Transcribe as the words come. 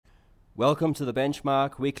Welcome to the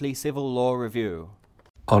Benchmark Weekly Civil Law Review.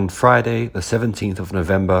 On Friday, the 17th of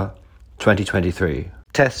November, 2023,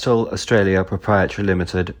 Testel Australia Proprietary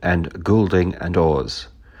Limited and Goulding and Oars.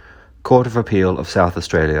 Court of Appeal of South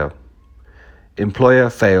Australia. Employer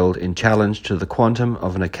failed in challenge to the quantum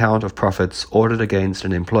of an account of profits ordered against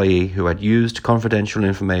an employee who had used confidential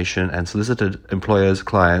information and solicited employer's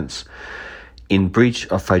clients in breach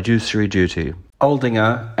of fiduciary duty.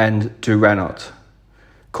 Aldinger and Duranot.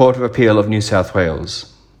 Court of Appeal of New South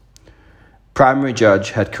Wales. Primary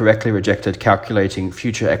judge had correctly rejected calculating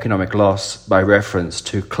future economic loss by reference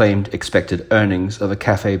to claimed expected earnings of a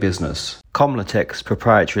cafe business. Comlatex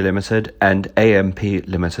Proprietary Limited and AMP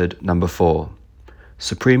Limited No. 4.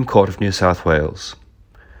 Supreme Court of New South Wales.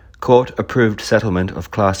 Court approved settlement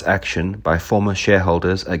of class action by former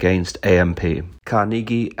shareholders against AMP.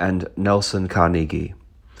 Carnegie and Nelson Carnegie.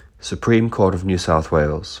 Supreme Court of New South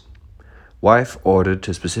Wales. Wife ordered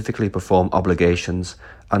to specifically perform obligations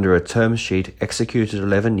under a term sheet executed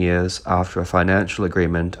 11 years after a financial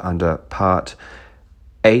agreement under Part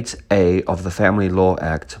 8A of the Family Law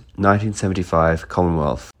Act, 1975,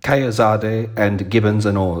 Commonwealth. Kayazade and Gibbons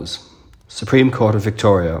and Oars. Supreme Court of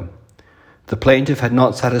Victoria. The plaintiff had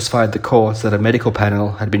not satisfied the court that a medical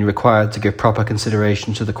panel had been required to give proper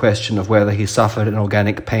consideration to the question of whether he suffered an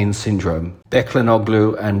organic pain syndrome.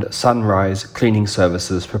 Beklenoglu and Sunrise Cleaning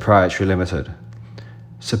Services Proprietary Limited.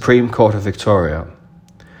 Supreme Court of Victoria.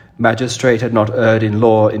 Magistrate had not erred in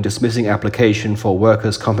law in dismissing application for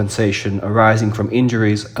workers' compensation arising from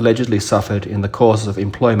injuries allegedly suffered in the course of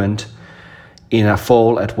employment in a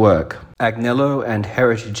fall at work. Agnello and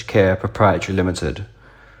Heritage Care Proprietary Limited.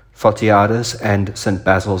 Photiades and St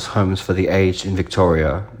Basil's Homes for the Aged in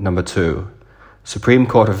Victoria, No. 2. Supreme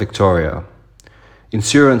Court of Victoria.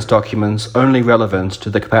 Insurance documents only relevant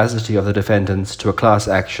to the capacity of the defendants to a class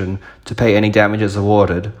action to pay any damages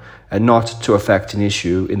awarded and not to affect an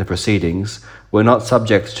issue in the proceedings were not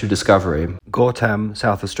subject to discovery. Gortam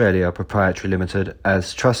South Australia Proprietary Limited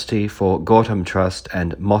as trustee for Gortam Trust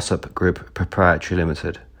and Mossop Group Proprietary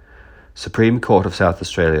Limited. Supreme Court of South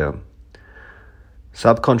Australia.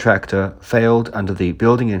 Subcontractor failed under the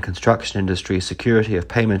Building and Construction Industry Security of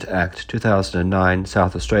Payment Act 2009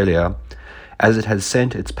 South Australia as it had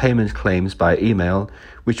sent its payment claims by email,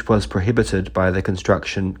 which was prohibited by the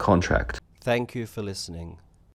construction contract. Thank you for listening.